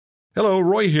Hello,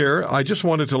 Roy here. I just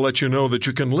wanted to let you know that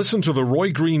you can listen to The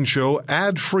Roy Green Show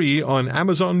ad-free on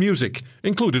Amazon Music,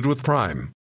 included with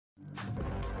Prime.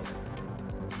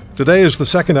 Today is the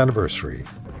second anniversary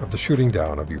of the shooting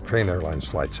down of Ukraine Airlines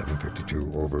Flight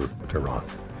 752 over Tehran.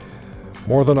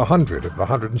 More than 100 of the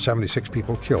 176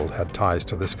 people killed had ties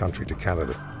to this country, to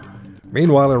Canada.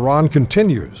 Meanwhile, Iran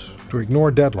continues to ignore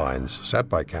deadlines set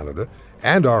by Canada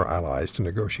and our allies to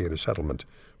negotiate a settlement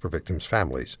for victims'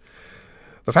 families.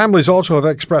 The families also have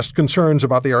expressed concerns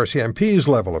about the RCMP's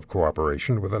level of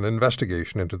cooperation with an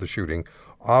investigation into the shooting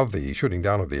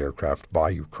down of the aircraft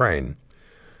by Ukraine.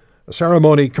 A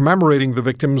ceremony commemorating the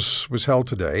victims was held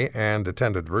today and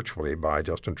attended virtually by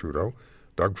Justin Trudeau,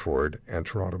 Doug Ford, and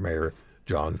Toronto Mayor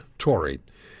John Tory.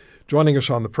 Joining us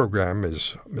on the program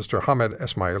is Mr. Hamed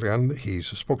Esmailian.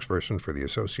 He's a spokesperson for the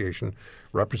association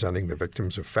representing the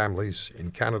victims of families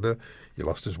in Canada. He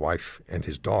lost his wife and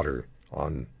his daughter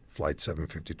on Flight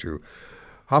 752.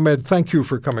 Hamed, thank you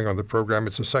for coming on the program.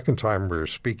 It's the second time we're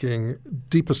speaking.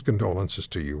 Deepest condolences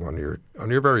to you on your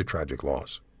very tragic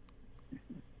loss.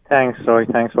 Thanks, Roy.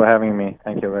 Thanks for having me.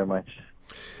 Thank you very much.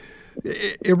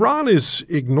 Iran is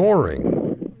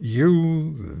ignoring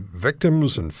you,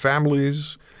 victims and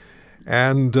families,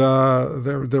 and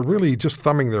they're really just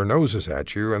thumbing their noses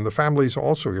at you. And the families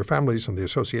also, your families and the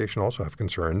association also have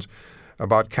concerns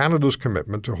about Canada's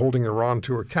commitment to holding Iran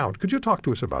to account. Could you talk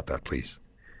to us about that, please?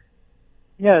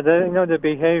 Yeah, the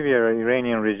behavior of the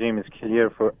Iranian regime is clear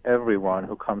for everyone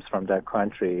who comes from that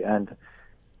country. And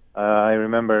I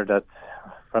remember that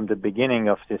from the beginning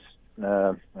of this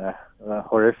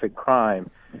horrific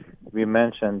crime, we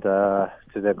mentioned to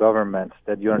the government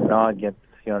that you're not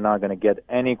going to get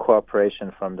any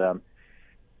cooperation from them.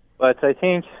 But I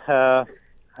think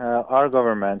our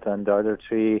government and the other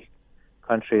three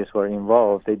countries who are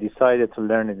involved, they decided to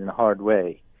learn it in a hard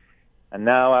way. And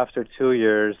now, after 2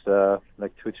 years,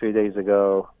 like 2-3 days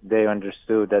ago, they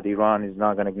understood that Iran is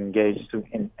not going to engage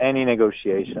in any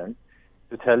negotiation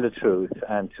to tell the truth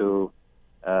and to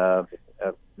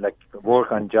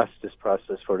work on justice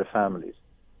process for the families.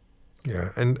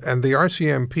 Yeah, and the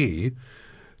RCMP,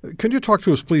 can you talk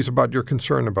to us, please, about your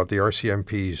concern about the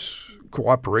RCMP's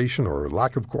cooperation or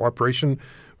lack of cooperation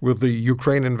with the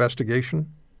Ukraine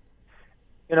investigation?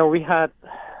 You know, we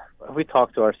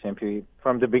talked to RCMP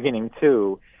from the beginning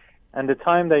too, and the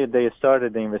time they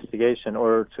started the investigation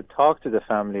or to talk to the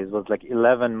families was like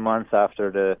 11 months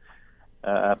after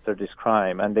this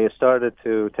crime, and they started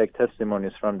to take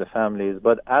testimonies from the families.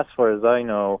 But as far as I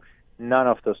know, none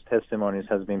of those testimonies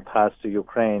has been passed to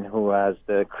Ukraine, who has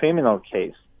the criminal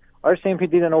case. RCMP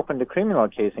didn't open the criminal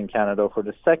case in Canada for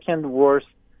the second worst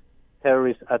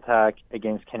terrorist attack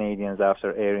against Canadians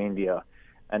after Air India.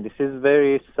 And this is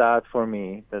very sad for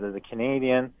me that as a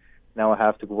Canadian, now I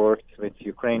have to work with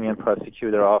Ukrainian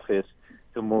prosecutor office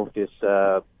to move this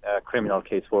criminal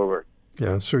case forward.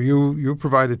 Yeah, so you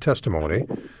provided testimony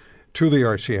to the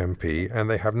RCMP, and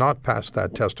they have not passed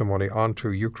that testimony on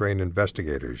to Ukraine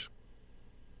investigators.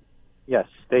 Yes,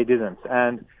 they didn't.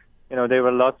 And, you know, there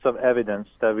were lots of evidence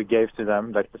that we gave to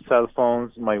them, like the cell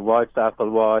phones, my wife's Apple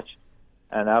Watch,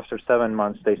 and after 7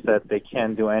 months, they said they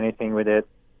can't do anything with it.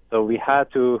 So we had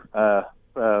to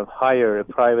hire a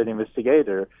private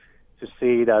investigator to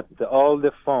see that all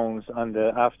the phones on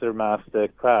the aftermath of the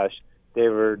crash, they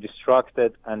were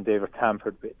destructed and they were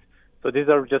tampered with. So these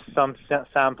are just some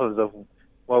samples of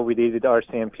what we did with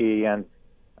RCMP, and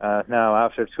now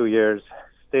after 2 years,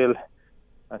 still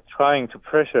trying to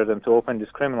pressure them to open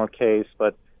this criminal case,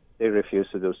 but they refuse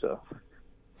to do so.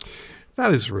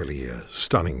 That is really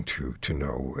stunning to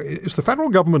know. Is the federal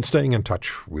government staying in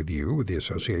touch with you, with the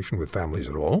association, with families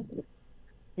at all?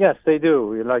 Yes, they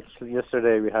do. Like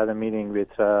yesterday, we had a meeting with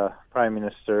Prime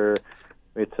Minister,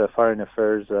 with Foreign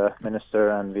Affairs Minister,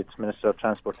 and with Minister of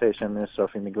Transportation, Minister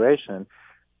of Immigration.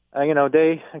 You know,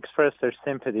 they expressed their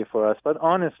sympathy for us, but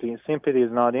honestly, sympathy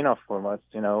is not enough for us.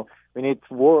 You know, we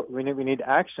need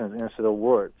actions instead of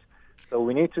words. So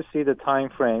we need to see the time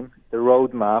frame, the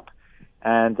roadmap.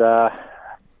 And,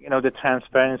 you know, the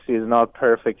transparency is not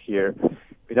perfect here.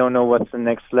 We don't know what's the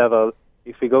next level.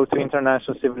 If we go to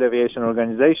International Civil Aviation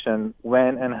Organization,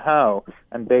 when and how,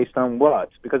 and based on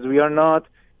what? Because we are not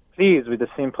pleased with a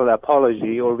simple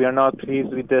apology, or we are not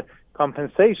pleased with the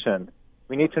compensation.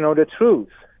 We need to know the truth.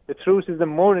 The truth is the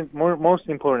most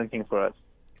important thing for us.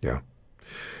 Yeah.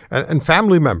 And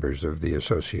family members of the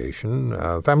association,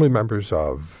 family members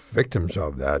of victims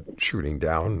of that shooting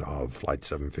down of Flight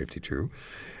 752,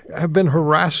 have been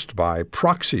harassed by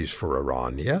proxies for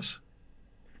Iran, yes?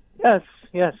 Yes,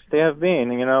 they have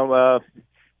been. You know,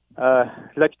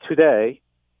 like today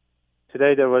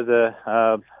there was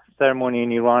a ceremony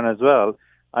in Iran as well,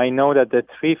 I know that the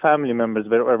 3 family members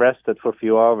were arrested for a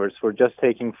few hours for just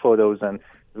taking photos and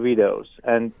videos.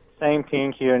 And same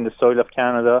thing here in the soil of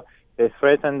Canada. They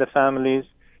threaten the families.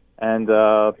 And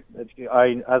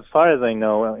as far as I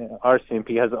know,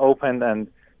 RCMP has opened an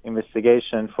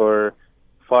investigation for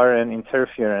foreign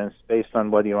interference based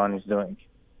on what Iran is doing.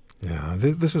 Yeah,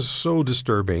 this is so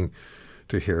disturbing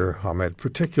to hear, Ahmed,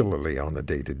 particularly on a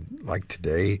date like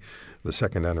today, the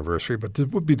second anniversary, but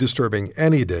it would be disturbing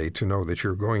any day to know that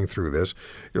you're going through this.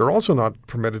 You're also not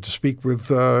permitted to speak with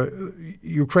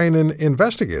Ukrainian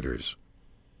investigators.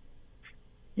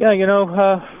 Yeah,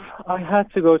 I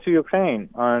had to go to Ukraine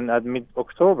at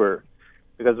mid-October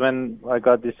because when I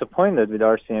got disappointed with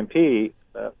RCMP,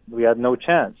 we had no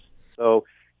chance. So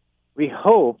we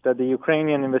hope that the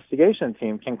Ukrainian investigation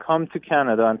team can come to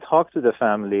Canada and talk to the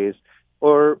families,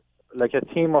 or like a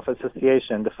team of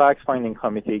association, the fact-finding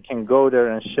committee can go there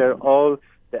and share all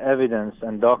the evidence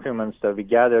and documents that we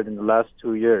gathered in the last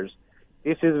 2 years.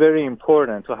 This is very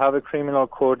important, to have a criminal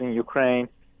court in Ukraine,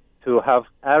 to have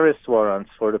arrest warrants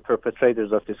for the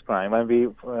perpetrators of this crime, and we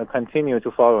continue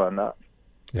to follow on that.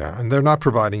 Yeah, and they're not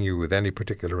providing you with any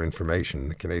particular information,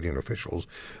 the Canadian officials,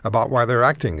 about why they're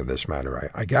acting in this manner,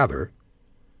 I gather.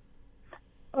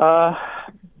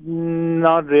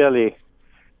 Not really.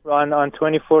 On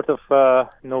 24th of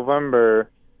November,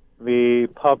 we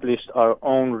published our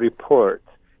own report.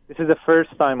 This is the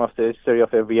first time of the history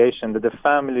of aviation that the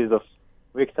families of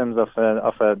victims of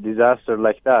a disaster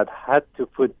like that had to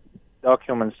put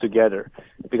documents together,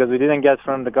 because we didn't get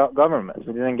from the government,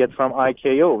 we didn't get from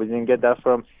ICAO, we didn't get that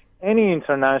from any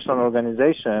international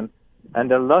organization,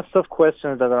 and there are lots of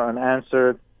questions that are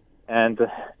unanswered, and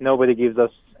nobody gives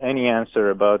us any answer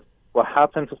about what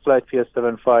happened to Flight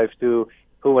PS752,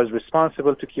 who was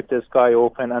responsible to keep the sky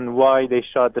open, and why they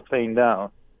shot the plane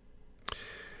down.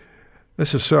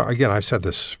 This is so, again, I've said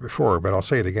this before, but I'll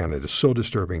say it again. It is so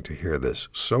disturbing to hear this,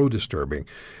 so disturbing.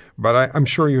 But I'm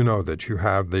sure you know that you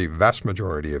have the vast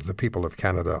majority of the people of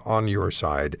Canada on your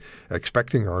side,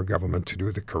 expecting our government to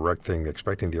do the correct thing,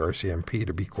 expecting the RCMP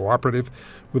to be cooperative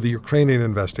with the Ukrainian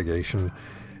investigation.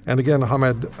 And again,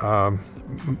 Ahmed,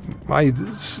 my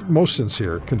most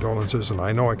sincere condolences, and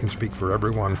I know I can speak for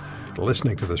everyone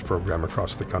listening to this program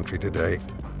across the country today.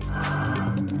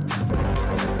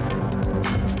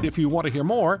 If you want to hear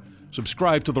more,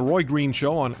 subscribe to The Roy Green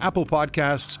Show on Apple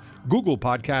Podcasts, Google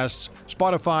Podcasts,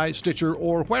 Spotify, Stitcher,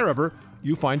 or wherever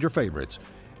you find your favorites.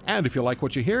 And if you like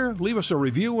what you hear, leave us a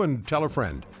review and tell a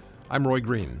friend. I'm Roy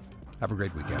Green. Have a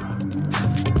great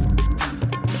weekend.